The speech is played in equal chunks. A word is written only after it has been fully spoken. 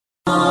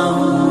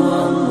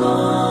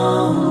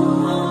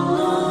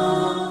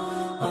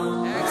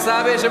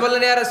সাহাবী এসে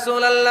বললেন, ইয়া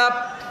রাসূলুল্লাহ,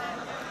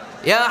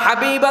 ইয়া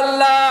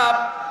হাবিবাল্লাহ,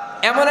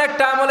 এমন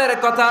একটা আমলের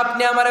কথা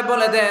আপনি আমারে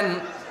বলে দেন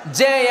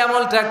যে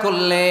আমলটা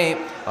করলে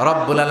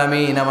রব্বুল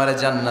আলামিন আমারে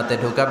জান্নাতে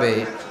ঢুকাবে।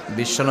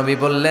 বিশ্বনবী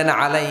বললেন,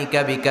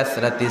 আলাইকা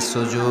বিকাসরাতিস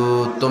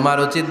সুজুদ, তোমার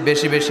উচিত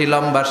বেশি বেশি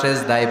লম্বা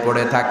সেজদায়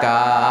পড়ে থাকা।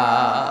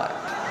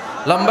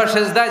 লম্বা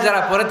সেজদায়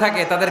যারা পড়ে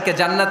থাকে তাদেরকে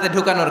জান্নাতে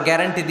ঢুকানোর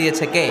গ্যারান্টি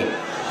দিয়েছে কে?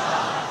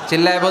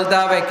 চিল্লায় বলতে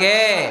হবে কে?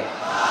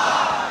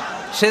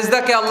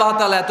 সেজদাকে আল্লাহ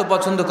তাআলা এত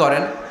পছন্দ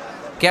করেন,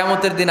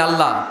 কিয়ামতের দিন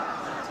আল্লাহ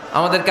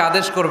আমাদেরকে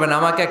আদেশ করবেন,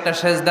 আমাকে একটা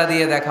সেজদা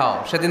দিয়ে দেখাও।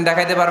 সেদিন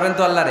দেখাইতে পারবেন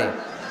তো আল্লাহরে?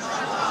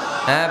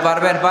 হ্যাঁ,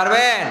 পারবেন,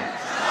 পারবেন।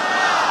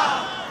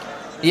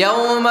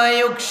 ইয়াউমা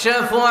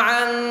ইউকশাফু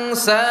আন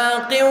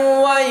সাকিন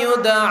ওয়া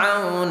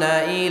ইউদআউনা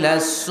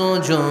ইলাস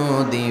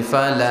সুজুদি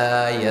ফালা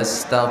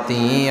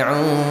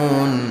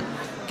ইস্তাতিউন।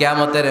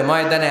 কিয়ামতের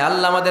ময়দানে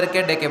আল্লাহ আমাদেরকে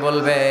ডেকে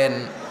বলবেন,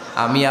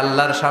 আমি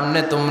আল্লাহর সামনে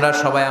তোমরা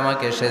সবাই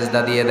আমাকে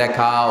সেজদা দিয়ে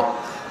দেখাও।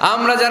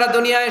 আমরা যারা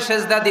দুনিয়ায়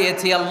সেজদা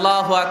দিয়েছি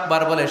আল্লাহু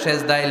আকবার বলে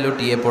সেজদায়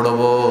লুটিয়ে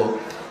পড়ব,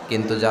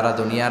 কিন্তু যারা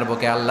দুনিয়ার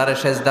বুকে আল্লাহর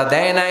সেজদা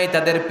দেয় নাই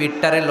তাদের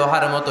পিঠটারে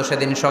লোহার মতো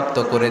সেদিন শক্ত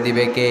করে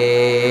দিবে কে?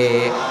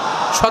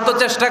 শত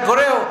চেষ্টা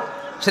করেও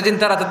সেদিন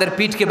তারা তাদের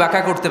পিঠকে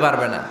বাঁকা করতে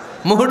পারবে না।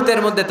 মুহূর্তের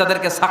মধ্যে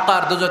তাদেরকে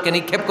সাকার দুজকে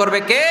নিক্ষেপ করবে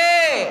কে?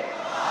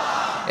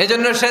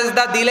 এজন্য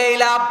সেজদা দিলেই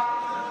লাভ,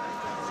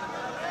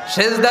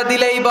 সেজদা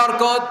দিলেই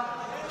বরকত,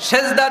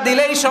 সেজদা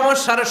দিলেই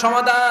সমস্যার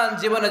সমাধান।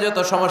 জীবনে যত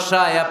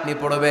সমস্যায় আপনি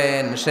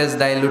পড়বেন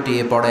সেজদায়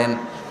লুটিয়ে পড়েন,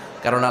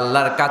 কারণ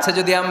আল্লাহর কাছে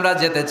যদি আমরা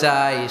যেতে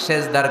চাই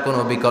সেজদার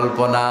কোনো বিকল্প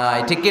নাই,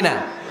 ঠিক কি না?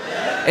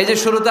 এই যে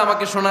শুরুতে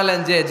আমাকে শোনালেন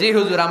যে জি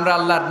হুজুর, আমরা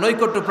আল্লাহর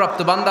নৈকট্যপ্রাপ্ত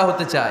বান্দা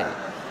হতে চাই,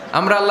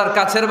 আমরা আল্লাহর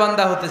কাছের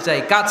বান্দা হতে চাই।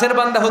 কাছের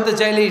বান্দা হতে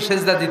চাইলেই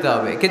সেজদা দিতে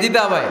হবে। কে দিতে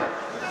হবে?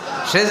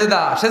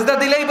 সেজদা। সেজদা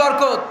দিলেই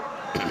বরকত।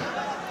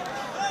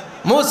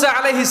 মুসা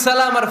আলাইহিস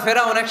সালাম আর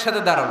ফেরাউন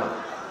একসাথে দাঁড়ালো।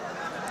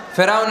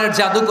 ফেরাউনের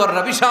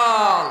জাদুকররা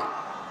বিশাল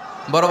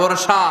বড় বড়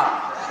সাপ,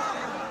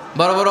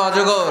 বড় বড়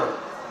অজগর,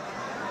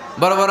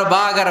 বড় বড়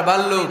বাঘ আর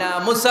ভাল্লুক।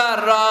 মুসার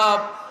রব,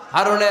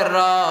 হারুনের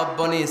রব,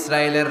 বনি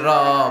ইসরাইলের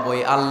রব, ওই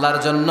আল্লাহর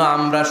জন্য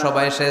আমরা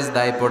সবাই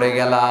সেজদায় পড়ে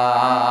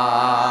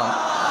গেলাম।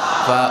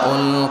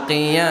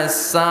 ফাউলকিয়াস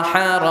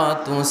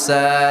সাহারাতু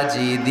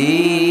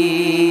সাজিদিন।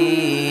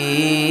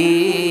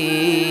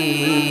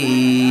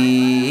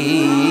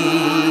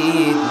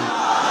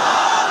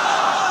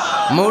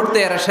 মুহূর্তে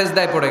এরা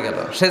সেজদায় পড়ে গেল।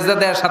 সেজদা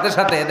দেওয়ার সাথে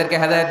সাথে এদেরকে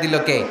হেদায়েত দিল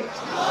কে?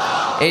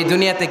 এই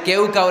দুনিয়াতে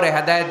কেউ কাউরে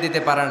হেদায়েত দিতে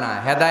পারে না,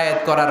 হেদায়েত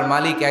করার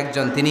মালিক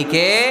একজন, তিনি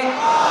কে?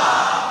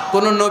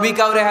 কোন নবী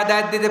কাউরে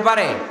হেদায়েত দিতে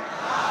পারে?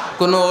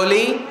 কোন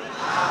ওলি,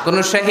 কোন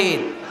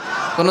শহীদ,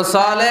 কোন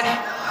সালেহ,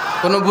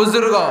 কোন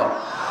বুজুর্গ?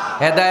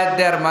 হেদায়েত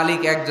দেওয়ার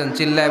মালিক একজন।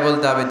 চিল্লায়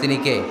বলতে হবে তিনি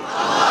কে?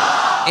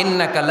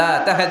 ইন্নাকা লা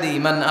তাহদি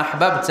মান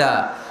আহবাবতা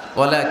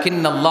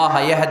ওয়ালাকিন্নাল্লাহা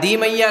ইয়াহদি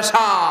মান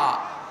ইয়াশা।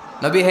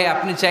 নবী হে,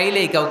 আপনি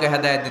চাইলেই কাউকে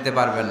হেদায়েত দিতে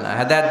পারবেন না,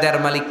 হেদায়েত দেওয়ার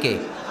মালিক কে?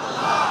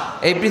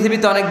 এই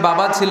পৃথিবীতে অনেক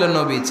বাবা ছিল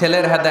নবী,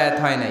 ছেলের হেদায়েত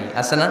হয় নাই,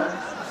 আছে না?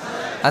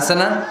 আছে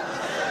না?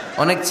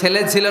 অনেক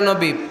ছেলে ছিল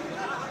নবী,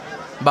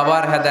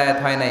 বাবার হেদায়েত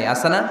হয় নাই,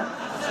 আছে না?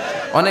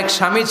 অনেক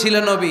স্বামী ছিল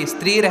নবী,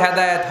 স্ত্রীর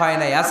হেদায়েত হয়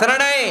নাই, আছে না?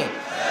 নাই।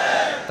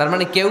 তার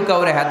মানে কেউ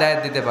কাউরে হেদায়েত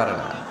দিতে পারে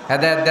না,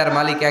 হেদায়েত দেওয়ার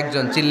মালিক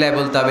একজন। চিল্লায়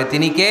বলতে হবে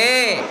তিনি কে?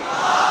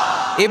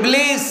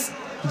 ইবলিস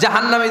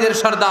জাহান্নামীদের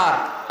সর্দার,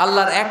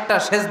 আল্লাহর একটা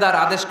সেজদার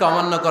আদেশকে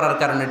অমান্য করার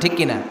কারণে, ঠিক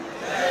কিনা?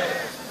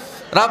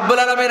 রব্বুল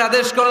আলামিন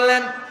আদেশ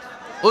করলেন,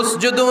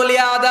 উসজুদু লি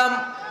আদম,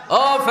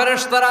 ও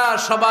ফেরেশতারা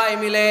সবাই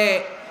মিলে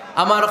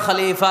আমার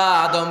খলিফা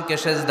আদমকে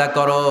সেজদা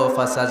করো।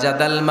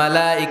 ফাসাজাদাল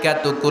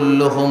মালাইকাতু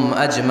কুল্লুহুম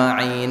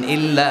আজমাইন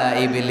ইল্লা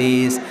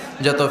ইবলিস।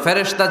 যত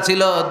ফেরেশতা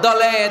ছিল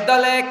দলে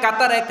দলে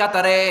কাতারে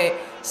কাতারে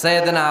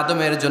সাইয়েদনা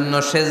আদমের জন্য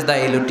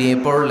সেজদায় লুটিয়ে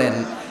পড়লেন,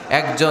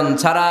 একজন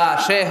ছাড়া,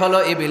 সে হলো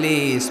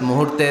ইবলিস।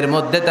 মুহূর্তের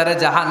মধ্যে তারে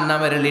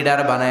জাহান্নামের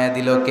লিডার বানায়া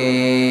দিল কে?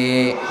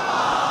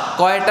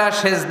 কয়টা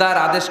সেজদার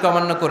আদেশ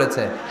অমান্য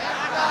করেছে?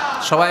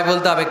 সবাই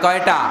বলতে হবে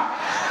কয়টা?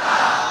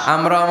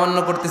 আমরা অমান্য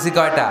করতেছি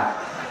কয়টা?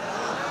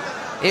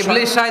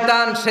 ইবলিস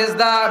শয়তান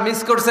সেজদা মিস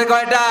করছে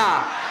কয়টা?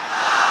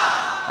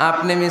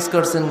 আপনি মিস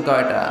করছেন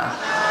কয়টা?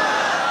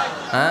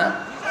 হ্যাঁ,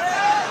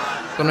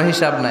 কোনো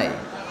হিসাব নাই।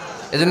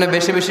 এজন্য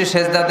বেশি বেশি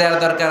সেজদা দেওয়ার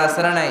দরকার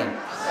আছে না নাই?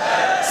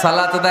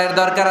 সালাত দেওয়ার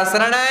দরকার আছে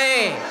না নাই?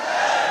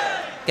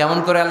 কেমন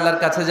করে আল্লাহর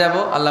কাছে যাব?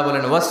 আল্লাহ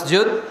বলেন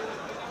ওয়াসজুদ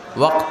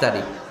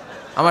ওয়াক্তারিব।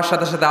 আমার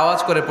সাথে সাথে আওয়াজ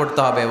করে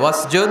পড়তে হবে,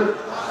 ওয়াসজুদ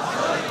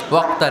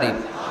ওয়াক্তারিব,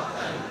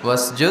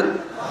 ওয়াসজুদ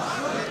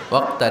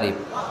ওয়াক্তারিব।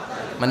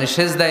 মানে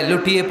সেজদায়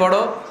লুটিয়ে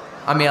পড়ো,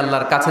 আমি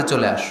আল্লাহর কাছে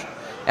চলে আস।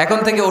 এখন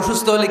থেকে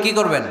অসুস্থ হলে কি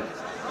করবেন?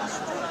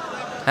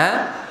 হ্যাঁ,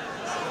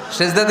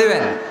 সেজদা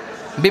দিবেন।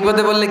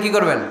 বিপদে বললে কি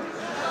করবেন?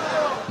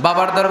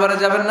 বাবার দরবারে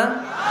যাবেন না?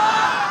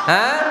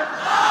 হ্যাঁ,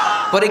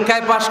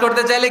 পরীক্ষায় পাশ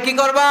করতে চাইলে কি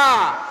করবা?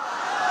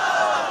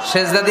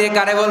 সেজদা দিয়ে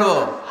কারে বলবো?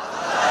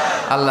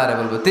 আল্লাহরে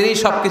বলবো। তিনি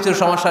সবকিছুর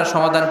সমস্যার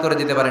সমাধান করে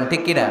দিতে পারেন,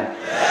 ঠিক কিনা?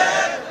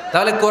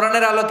 তাহলে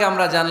কোরআনের আলোকে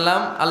আমরা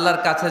জানলাম আল্লাহর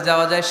কাছে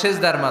যাওয়া যায়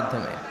সেজদার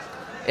মাধ্যমে।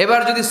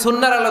 এবার যদি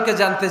সুন্নাহর আলোকে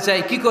জানতে চাই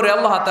কি করে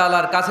আল্লাহ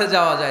তাআলার কাছে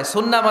যাওয়া যায়,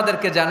 সুন্নাহ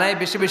আমাদেরকে জানায়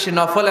বেশি বেশি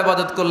নফল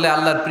ইবাদত করলে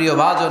আল্লাহর প্রিয়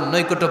ভাজন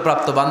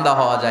নৈকট্যপ্রাপ্ত বান্দা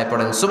হওয়া যায়।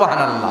 পড়েন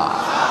সুবহানাল্লাহ।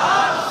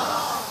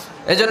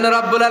 এজন্য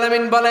রব্বুল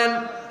আলামিন বলেন,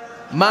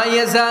 মা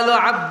ইয়াজালু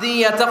আবদি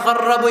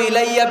ইয়াতাকাররাবু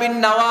ইলাইয়া বিন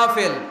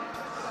নওয়াফিল,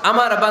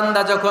 আমার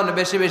বান্দা যখন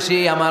বেশি বেশি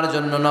আমার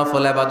জন্য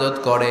নফল ইবাদত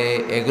করে,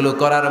 এগুলো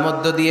করার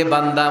মধ্য দিয়ে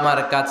বান্দা আমার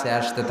কাছে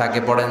আসতে থাকে।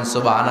 পড়েন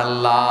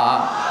সুবহানাল্লাহ।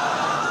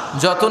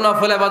 যত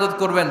নফল ইবাদত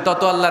করবেন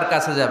তত আল্লাহর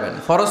কাছে যাবেন।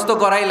 ফরজ তো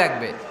করাই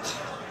লাগবে,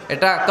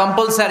 এটা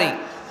কম্পালসারি,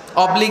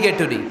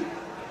 অব্লিগেটরি,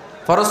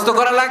 ফরজ তো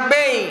করা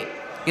লাগবেই।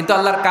 কিন্তু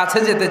আল্লাহর কাছে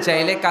যেতে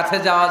চাইলে কাছে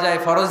যাওয়া যায়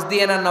ফরজ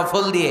দিয়ে না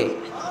নফল দিয়ে?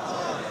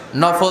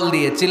 নফল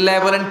দিয়ে।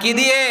 চিল্লায় বলেন কি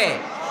দিয়ে?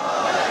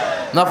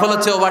 নফল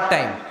হচ্ছে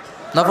ওভারটাইম।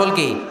 নফল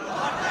কি?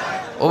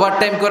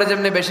 ওভারটাইম করে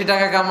যেমনি বেশি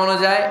টাকা কামানো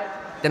যায়,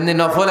 তেমনি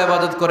নফল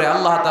ইবাদত করে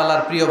আল্লাহ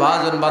তাআলার প্রিয়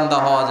ভাজন বান্দা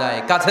হওয়া যায়,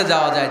 কাছে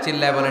যাওয়া যায়।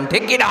 চিল্লায় বলেন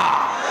ঠিক কি না?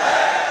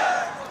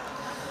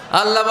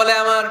 আল্লাহ বলে,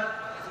 আমার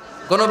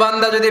কোনো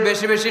বান্দা যদি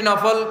বেশি বেশি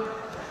নফল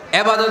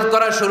ইবাদত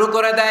করা শুরু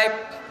করে দেয়,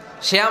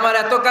 সে আমার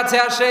এত কাছে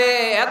আসে,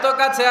 এত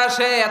কাছে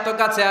আসে, এত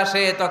কাছে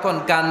আসে, তখন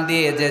কান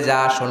দিয়ে যে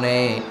যা শোনে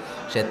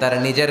সে তার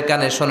নিজের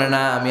কানে শোনে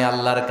না, আমি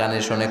আল্লাহর কানে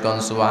শোনে। কোন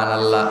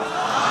সুবহানাল্লাহ।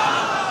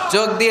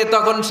 চোখ দিয়ে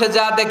তখন সে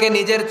যা দেখে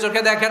নিজের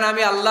চোখে দেখে না,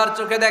 আমি আল্লাহর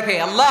চোখে দেখে।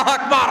 আল্লাহু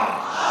আকবার।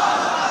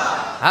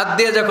 হাত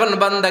দিয়ে যখন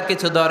বান্দা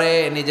কিছু ধরে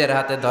নিজের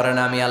হাতে ধরে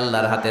না, আমি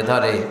আল্লাহর হাতে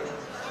ধরে।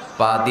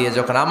 পা দিয়ে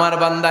যখন আমার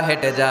বান্দা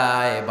হেঁটে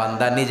যায়,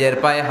 বান্দা নিজের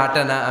পায়ে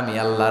হাঁটে না, আমি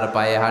আল্লাহর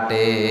পায়ে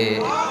হাঁটে।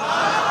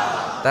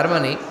 তার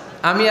মানে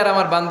আমি আর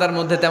আমার বান্দার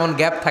মধ্যে তেমন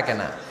গ্যাপ থাকে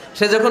না।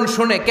 সে যখন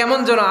শুনে কেমন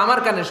যেন আমার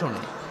কানে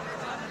শুনে,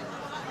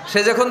 সে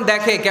যখন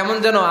দেখে কেমন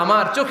যেন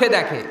আমার চোখে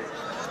দেখে,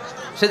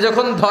 সে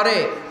যখন ধরে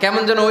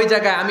কেমন যেন ওই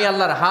জায়গায় আমি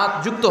আল্লাহর হাত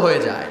যুক্ত হয়ে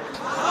যায়।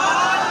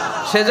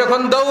 সে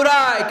যখন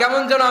দৌড়ায়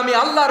কেমন যেন আমি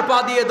আল্লাহর পা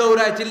দিয়ে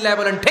দৌড়ায়। চিল্লায়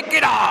বলেন ঠিক কি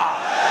না?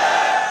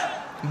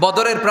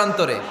 বদরের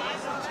প্রান্তরে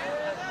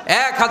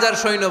 1000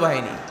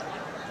 সৈন্যবাহিনী,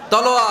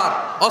 তলোয়ার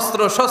অস্ত্র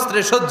শস্ত্রে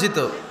সজ্জিত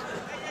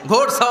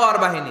ঘোড়সাওয়ার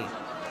বাহিনী।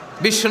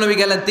 বিশ্বনবী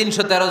গেলেন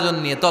 313 জন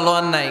নিয়ে,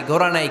 তলোয়ার নাই,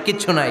 ঘোড়া নাই,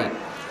 কিচ্ছু নাই।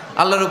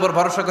 আল্লাহর উপর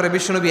ভরসা করে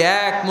বিশ্বনবী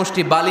এক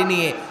মুষ্টি বালি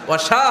নিয়ে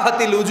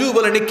ওয়াশাহাতিল উজু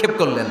বলে নিক্ষেপ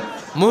করলেন।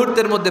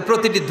 মুহূর্তের মধ্যে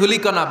প্রতিটি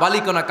ধুলিকণা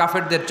বালিকণা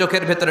কাফেরদের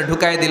চোখের ভেতরে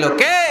ঢুকাই দিল।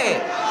 কে?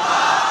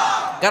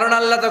 কারণ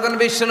আল্লাহ তখন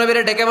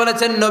বিশ্বনবীরে ডেকে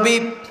বলেছেন, নবী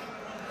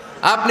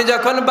আপনি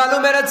যখন বালু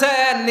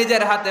মেরেছেন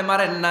নিজের হাতে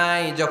মারেন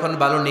নাই, যখন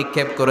বালু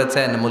নিক্ষেপ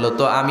করেছেন মূলত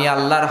আমি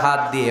আল্লাহর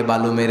হাত দিয়ে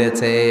বালু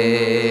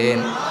মেরেছেন।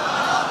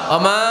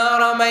 ওমা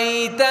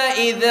রামাইতা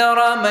ইয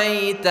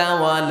রামাইতা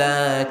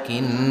ওয়ালাকিন্নাল্লাহা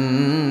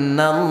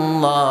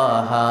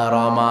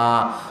রামা,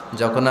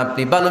 যখন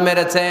আপনি বালু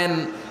মেরেছেন,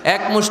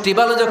 এক মুষ্টি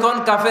বালু যখন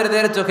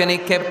কাফেরদের চোখে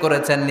নিক্ষেপ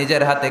করেছেন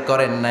নিজের হাতে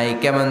করেন নাই,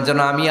 কেমন যেন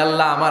আমি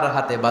আল্লাহ আমার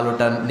হাতে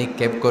বালুটা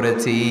নিক্ষেপ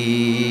করেছি।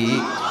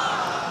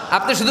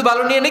 আপনি শুধু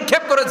বালু নিয়ে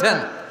নিক্ষেপ করেছেন,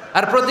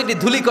 আর প্রতিটি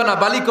ধুলিকণা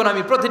বালিকণা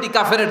আমি প্রতিটি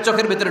কাফেরের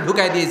চোখের ভিতরে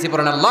ঢুকাই দিয়েছি।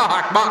 পড়েন আল্লাহু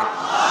আকবার।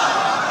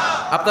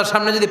 আপনার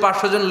সামনে যদি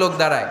 500 জন লোক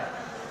দাঁড়ায়,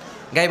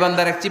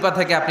 গাইবান্ধার এক চিপা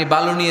থেকে আপনি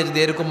বালু নিয়ে যদি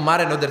এরকম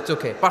মারেন ওদের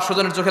চোখে, 500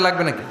 জনের চোখে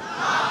লাগবে নাকি?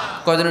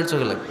 কয়জনের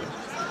চোখে লাগবে?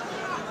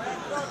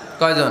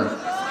 কয়জন?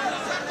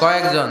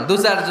 কয়েকজন,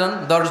 2-4 জন,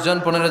 10 জন,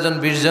 15 জন,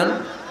 20 জন,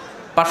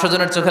 500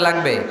 জনের চোখে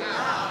লাগবে।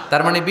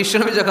 তার মানে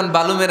বিশ্বনবী যখন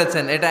বালু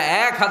মেরেছেন এটা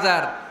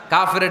 1000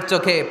 কাফেরের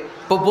চোখে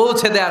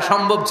পৌঁছে দেওয়া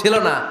সম্ভব ছিল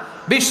না।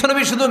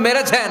 বিশ্বনবী শুধু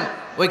মেরেছেন,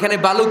 ওইখানে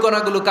বালু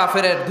কণাগুলো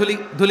কাফেরের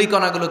ধুলি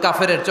কণাগুলো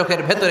কাফেরের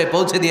চোখের ভেতরে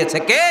পৌঁছে দিয়েছে।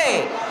 কে?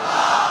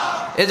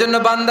 এজন্য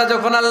বান্দা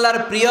যখন আল্লাহর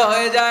প্রিয়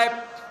হয়ে যায়,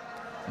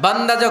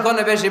 বান্দা যখন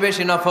বেশি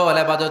বেশি নফল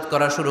ইবাদত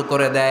করা শুরু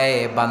করে দেয়,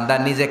 বান্দা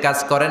নিজে কাজ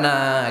করে না,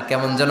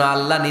 কেমন যেন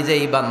আল্লাহ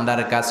নিজেই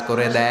বান্দার কাজ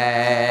করে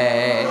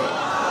দেয়।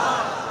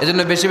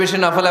 এজন্য বেশি বেশি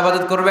নফল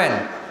ইবাদত করবেন।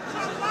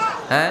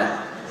 হ্যাঁ,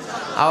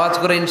 আওয়াজ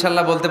করে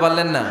ইনশাল্লাহ বলতে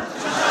পারলেন না?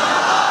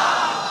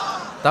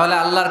 তাহলে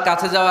আল্লাহর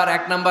কাছে যাওয়ার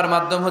 1 নাম্বার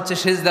মাধ্যম হচ্ছে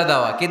সিজদা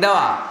দেওয়া। কি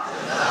দেওয়া?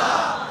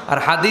 আর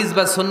হাদিস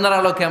বা সুন্নাহর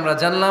আলোকে আমরা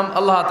জানলাম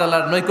আল্লাহ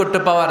তাআলার নৈকট্য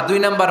পাওয়ার 2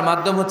 নাম্বার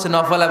মাধ্যম হচ্ছে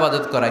নফল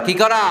ইবাদত করা। কি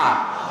করা?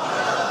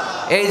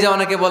 এই যে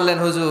অনেকে বললেন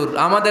হুজুর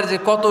আমাদের যে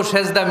কত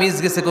সেজদা মিস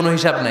গেছে কোনো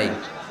হিসাব নাই।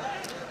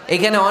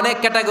 এখানে অনেক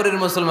ক্যাটাগরির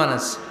মুসলমান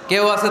আছে।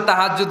 কেউ আছে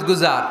তাহাজ্জুদ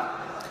গুজার,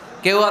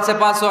 কেউ আছে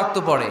 5 ওয়াক্ত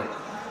পড়ে,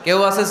 কেউ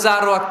আছে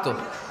 4 ওয়াক্ত,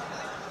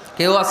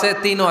 কেউ আছে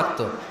 3 ওয়াক্ত,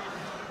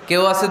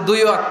 কেউ আছে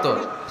 2 ওয়াক্ত,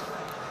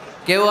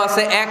 কেউ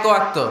আছে 1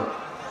 ওয়াক্ত,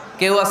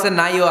 কেউ আছে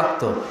নাই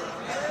ওয়াক্ত।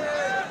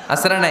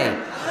 আছে না নাই?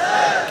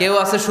 কেউ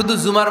আছে শুধু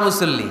জুমার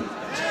মুসল্লি,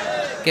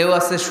 কেউ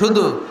আছে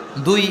শুধু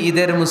 2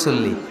 ঈদের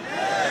মুসল্লি।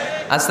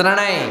 আছে না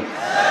নাই?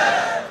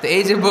 তো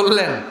এই যে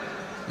বললেন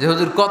যে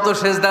হুজুর কত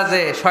সেজদা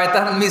যে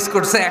শয়তান মিস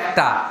করছে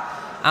একটা,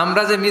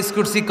 আমরা যে মিস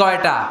করছি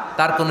কয়টা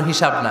তার কোনো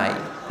হিসাব নাই।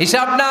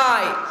 হিসাব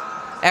নাই।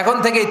 এখন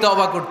থেকেই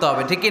তওবা করতে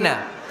হবে, ঠিক কি না?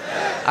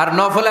 আর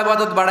নফল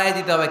ইবাদত বাড়ায়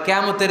দিতে হবে।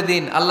 কিয়ামতের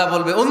দিন আল্লাহ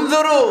বলবে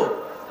উনজুরু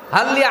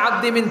হাল্লি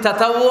আবদি মিন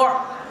তাতাওয়ু,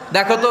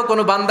 দেখো তো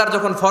কোনো বান্দার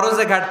যখন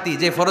ফরজে ঘাটতি,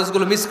 যে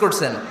ফরজগুলো মিস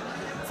করছেন,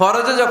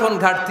 ফরজে যখন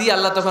ঘাটতি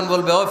আল্লাহ তখন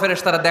বলবে ও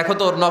ফেরেশতারা দেখো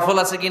তো ওর নফল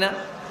আছে কিনা।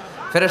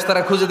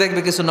 ফেরেশতারা খুঁজে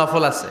দেখবে কিছু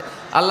নফল আছে,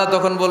 আল্লাহ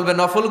তখন বলবে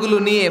নফলগুলো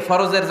নিয়ে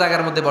ফরজের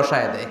জায়গার মধ্যে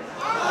বসায় দেয়।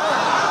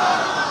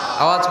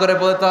 আওয়াজ করে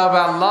বলতে হবে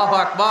আল্লাহু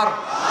আকবার।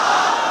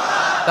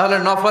 তাহলে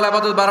নফল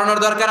ইবাদত বাড়ানোর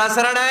দরকার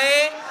আছে না নাই?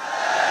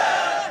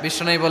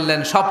 বিষ্ণু বললেন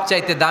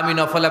সবচাইতে দামি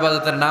নফল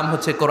ইবাদতের নাম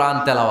হচ্ছে কোরআন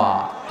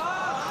তেলাওয়াত।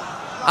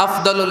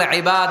 আফদলুল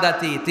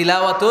ইবাদাতি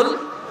তিলাওয়াতুল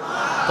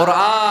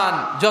কোরআন।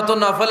 যত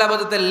নফল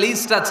ইবাদতের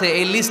লিস্ট আছে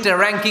এই লিস্টের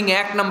র্যাঙ্কিং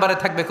 1 নম্বরে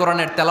থাকবে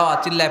কোরআনের তেলাওয়াত।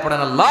 চিল্লায়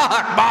পড়েন আল্লাহু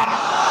আকবার।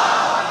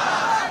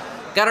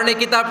 কারণ এই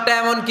কিতাবটা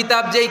এমন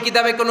কিতাব যে এই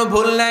কিতাবে কোনো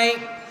ভুল নাই,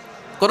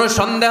 কোনো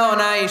সন্দেহ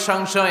নাই,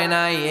 সংশয়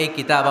নাই। এই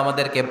কিতাব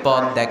আমাদেরকে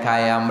পথ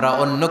দেখায়। আমরা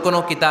অন্য কোনো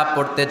কিতাব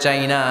পড়তে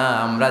চাই না।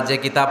 আমরা যে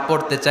কিতাব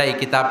পড়তে চাই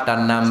কিতাবটার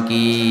নাম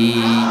কি?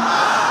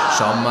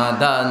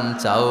 সমাধান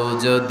চাও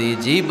যদি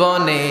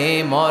জীবনে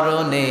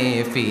মরণে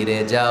ফিরে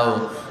যাও,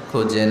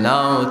 খুঁজে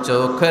নাও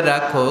চোখ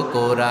রাখো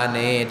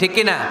কোরআনে। ঠিক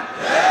কি না?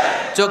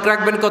 চোখ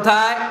রাখবেন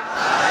কোথায়?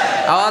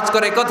 আওয়াজ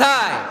করে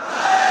কোথায়?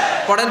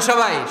 পড়েন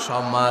সবাই।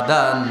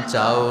 সমাধান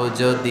চাও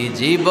যদি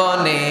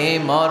জীবনে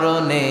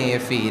মরণে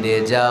ফিরে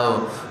যাও,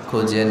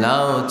 খুঁজে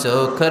নাও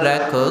চোখ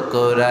রাখো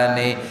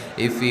কোরআনে।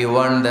 If you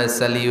want the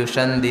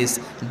solution this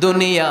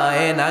দুনিয়া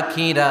and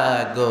আখিরা,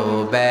 go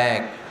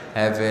back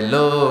have a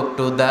look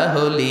to the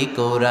Holi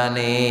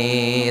কোরআনে।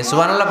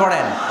 সুবহানাল্লাহ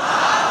পড়েন।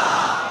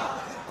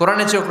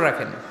 কোরআনে চোখ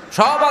রাখেন,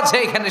 সব আছে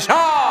এখানে।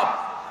 সব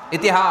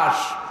ইতিহাস,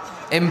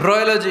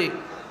 embryology,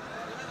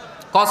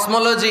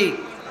 cosmology,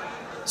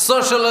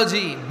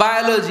 sociology,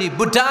 biology,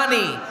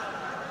 botany,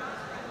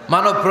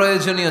 মানব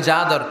প্রয়োজনীয় যা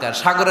দরকার,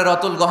 সাগরের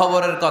অতুল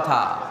গহ্বরের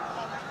কথা,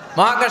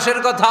 মহাকাশের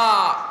কথা,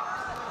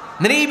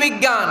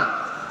 নৃবিজ্ঞান,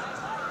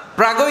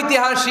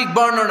 প্রাগৈতিহাসিক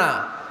বর্ণনা,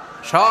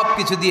 সব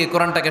কিছু দিয়ে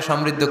কোরআনটাকে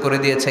সমৃদ্ধ করে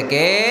দিয়েছে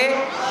কে?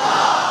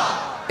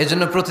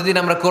 এজন্য প্রতিদিন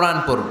আমরা কোরআন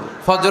পড়ব।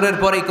 ফজরের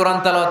পরেই কোরআন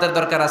তেলাওয়াতের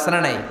দরকার আছে না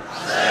নাই?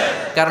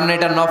 কারণ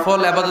এটা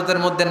নফল ইবাদতের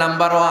মধ্যে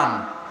নাম্বার 1।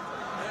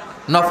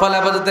 নফল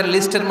ইবাদতের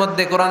লিস্টের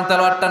মধ্যে কোরআন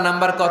তেলাওয়াতটা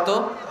নাম্বার কত?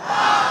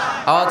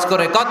 আওয়াজ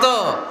করে কত?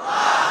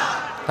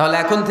 তাহলে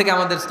এখন থেকে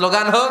আমাদের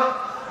স্লোগান হোক,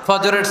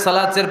 ফজরের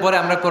সালাতের পরে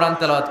আমরা কোরআন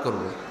তেলাওয়াত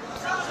করব।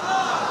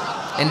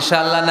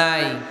 ইনশাআল্লাহ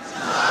নাই?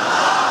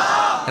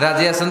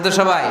 রাজি আছেন তো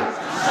সবাই?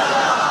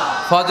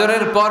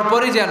 ফজরের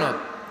পরপরই যেন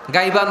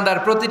গাইবান্ধার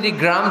প্রতিটি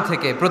গ্রাম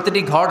থেকে,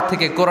 প্রতিটি ঘর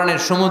থেকে কোরআনের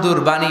সুমধুর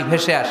বাণী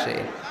ভেসে আসে।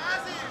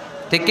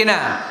 ঠিক কি না?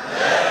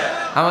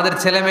 আমাদের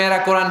ছেলেমেয়েরা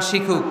কোরআন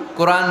শিখুক,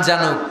 কোরআন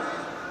জানুক,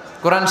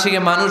 কোরআন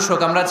শিখে মানুষ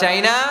হোক। আমরা চাই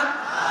না?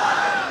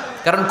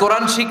 কারণ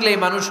কোরআন শিখলেই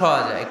মানুষ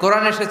হওয়া যায়।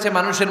 কোরআন এসেছে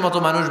মানুষের মতো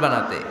মানুষ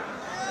বানাতে।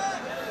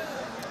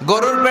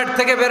 গরুর পেট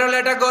থেকে বেরোলে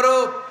এটা গরু,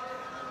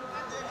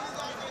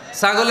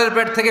 ছাগলের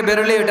পেট থেকে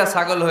বেরোলেই ওটা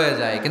ছাগল হয়ে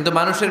যায়। কিন্তু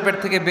মানুষের পেট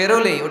থেকে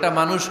বেরোলেই ওটা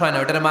মানুষ হয় না,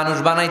 ওটার মানুষ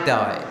বানাইতে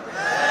হয়।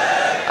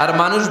 আর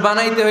মানুষ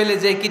বানাইতে হইলে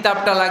যে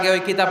কিতাবটা লাগে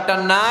ওই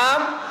কিতাবটার নাম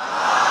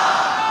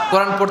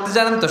কোরআন। পড়তে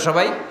জানেন তো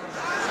সবাই?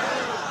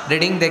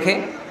 রিডিং দেখে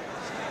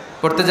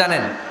পড়তে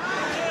জানেন?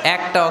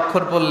 একটা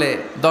অক্ষর পড়লে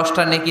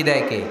 10টা নেকি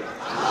দেয় কে?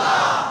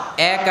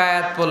 এক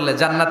আয়াত পড়লে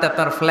জান্নাতে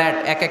আপনার ফ্ল্যাট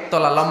 1-1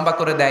 তলা লম্বা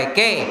করে দেয়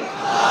কে?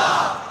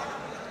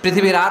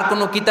 পৃথিবীর আর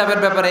কোনো কিতাবের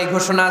ব্যাপারে এই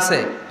ঘোষণা আছে?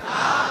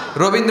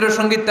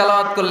 রবীন্দ্রসঙ্গীত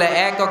তেলাওয়াত করলে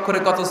 1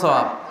 অক্ষরে কত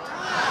সওয়াব?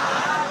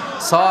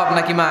 সওয়াব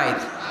নাকি মাইর?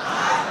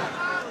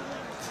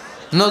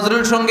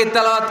 নজরুল সঙ্গীত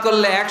তেলাওয়াত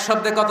করলে 1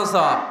 শব্দে কত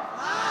সওয়াব?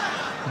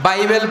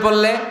 বাইবেল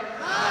পড়লে,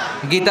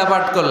 গীতা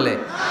পাঠ করলে,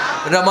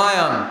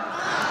 রামায়ণ,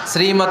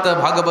 শ্রীমৎ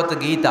ভাগবত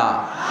গীতা,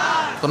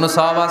 কোনো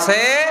সওয়াব আছে?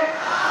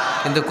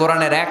 কিন্তু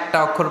কোরআনের একটা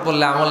অক্ষর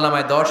পড়লে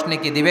আমলনামায় 10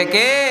 নেকি দিবে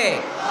কে?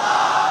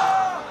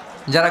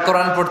 যারা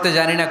কোরআন পড়তে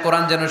জানি না,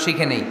 কোরআন যেন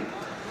শিখে নেই।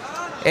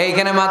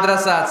 এইখানে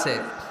মাদ্রাসা আছে।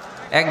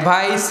 এক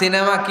ভাই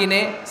সিনেমা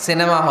কিনে,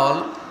 সিনেমা হল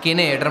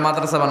কিনে এটার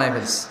মাদ্রাসা বানায়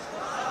ফেলছে।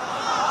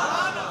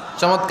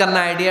 চমৎকার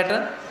না আইডিয়াটা?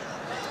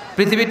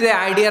 পৃথিবীতে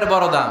আইডিয়ার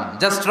বড় দাম।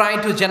 Just try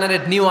to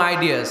generate new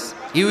ideas,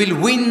 you will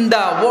win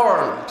the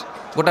world.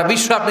 গোটা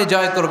বিশ্ব আপনি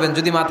জয় করবেন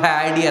যদি মাথায়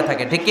আইডিয়া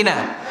থাকে। ঠিক কি না?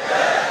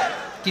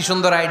 কি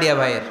সুন্দর আইডিয়া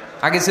ভাইয়ের।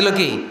 আগে ছিল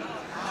কি?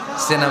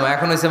 সিনেমা,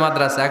 এখন হয়েছে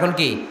মাদ্রাসা। এখন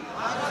কি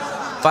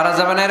পারা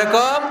যাবে না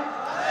এরকম?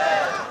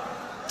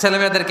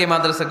 ছেলেমেয়েদেরকে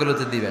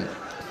মাদ্রাসাগুলোতে দিবেন।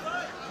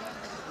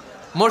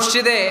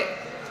 মসজিদে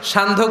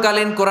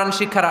সান্ধ্যকালীন কোরআন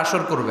শিক্ষার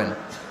আসর করবেন।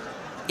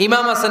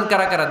 ইমাম আছেন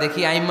কারা কারা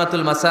দেখি?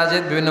 আইম্মাতুল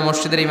মাসাজিদ, বিভিন্ন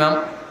মসজিদের ইমাম।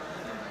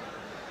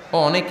 ও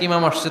অনেক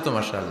ইমাম আসছে তো,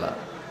 মাশাআল্লাহ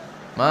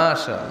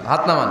মাশাআল্লাহ,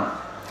 হাত নামান।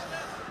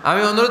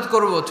 আমি অনুরোধ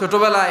করব,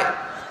 ছোটবেলায়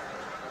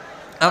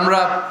আমরা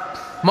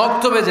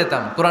মক্তবে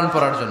যেতাম কোরআন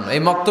পড়ার জন্য।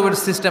 এই মক্তবের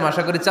সিস্টেম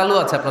আশা করি চালু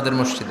আছে আপনাদের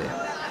মসজিদে,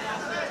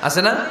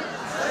 আছে না?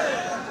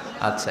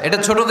 আচ্ছা, এটা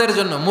ছোটদের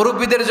জন্য।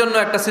 মুরব্বীদের জন্য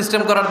একটা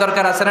সিস্টেম করার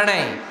দরকার আছে না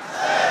নাই?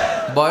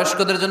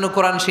 বয়স্কদের জন্য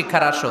কোরআন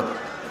শিক্ষার আসর।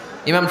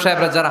 ইমাম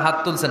সাহেবরা যারা হাত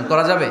তুলছেন,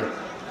 করা যাবে?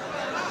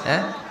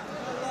 হ্যাঁ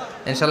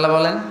ইনশাল্লাহ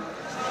বলেন।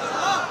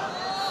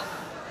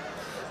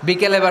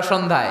 বিকেলে বা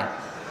সন্ধ্যায়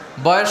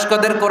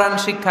বয়স্কদের কোরআন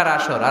শিক্ষার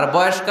আসর। আর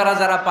বয়স্করা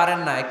যারা পারেন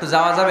না, একটু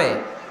যাওয়া যাবে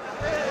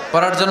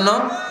পড়ার জন্য?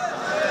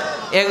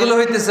 এগুলো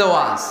হইতেছে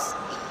ওয়াজ।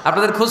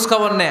 আপনাদের খোঁজ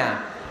খবর নেয়া,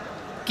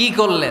 কি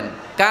করলেন,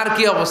 কার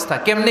কি অবস্থা,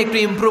 কেমনি একটু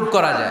ইমপ্রুভ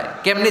করা যায়,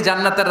 কেমনি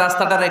জান্নাতের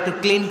রাস্তাটা একটু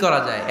ক্লিন করা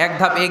যায়, এক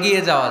ধাপ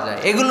এগিয়ে যাওয়া যায়,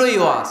 এগুলোই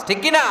ওয়াজ। ঠিক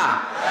কি না?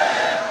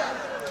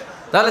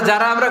 তাহলে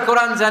যারা আমরা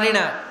কোরআন জানি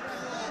না,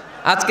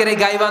 আজকের এই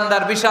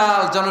গাইবান্দার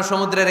বিশাল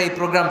জনসমুদ্রের এই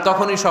প্রোগ্রাম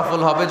তখনই সফল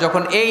হবে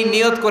যখন এই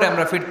নিয়ত করে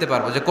আমরা ফিরতে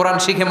পারবো যে কোরআন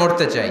শিখে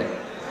মরতে চাই।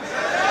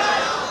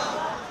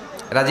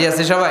 রাজি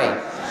আছি সবাই?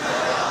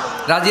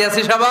 রাজি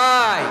আছি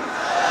সবাই?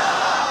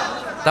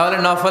 তাহলে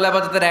নফল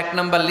ইবাদতের 1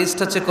 নাম্বার লিস্ট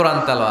হচ্ছে কোরআন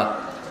তেলাওয়াত।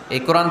 এই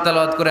কোরআন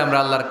তেলাওয়াত করে আমরা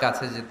আল্লাহর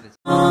কাছে যেতে চাই।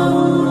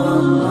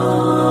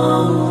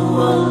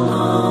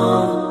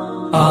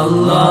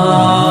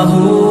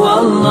 আল্লাহু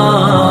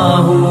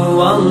আল্লাহু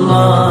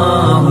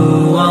আল্লাহু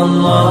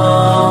আল্লাহু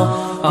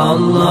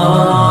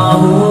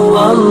আল্লাহু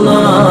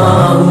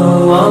আল্লাহু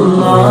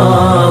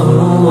আল্লাহু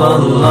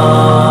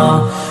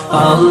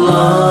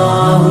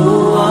আল্লাহু